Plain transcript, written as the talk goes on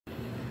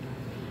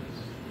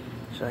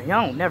So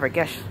y'all never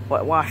guess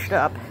what washed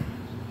up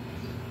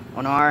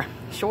on our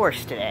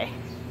shores today.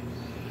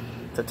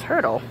 It's a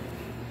turtle.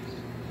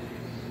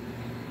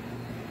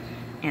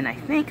 And I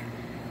think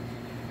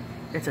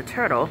it's a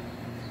turtle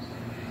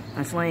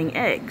that's laying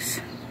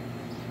eggs.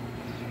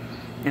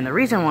 And the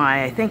reason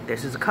why I think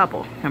this is a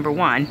couple. Number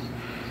one,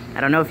 I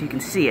don't know if you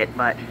can see it,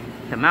 but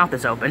the mouth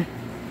is open.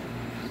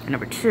 And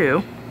number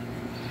two,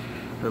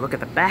 if we look at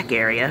the back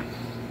area,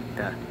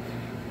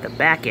 the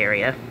back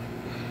area,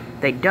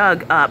 they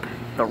dug up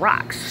the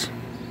rocks.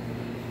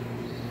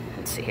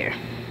 Let's see here.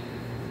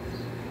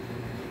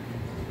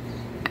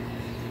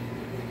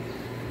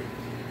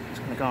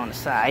 Just gonna go on the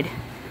side.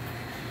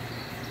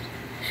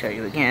 Show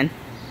you again.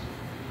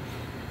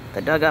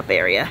 The dug up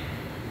area.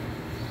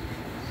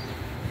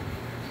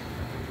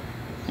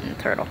 And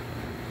the turtle.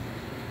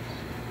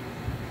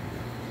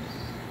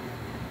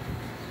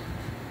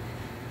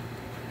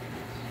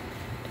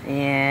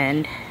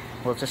 And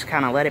we'll just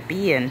kind of let it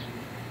be, and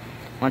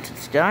once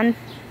it's done,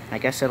 I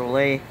guess it'll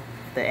lay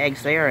the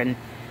eggs there, and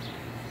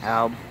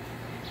I'll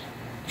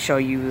show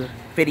you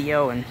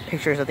video and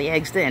pictures of the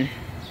eggs then.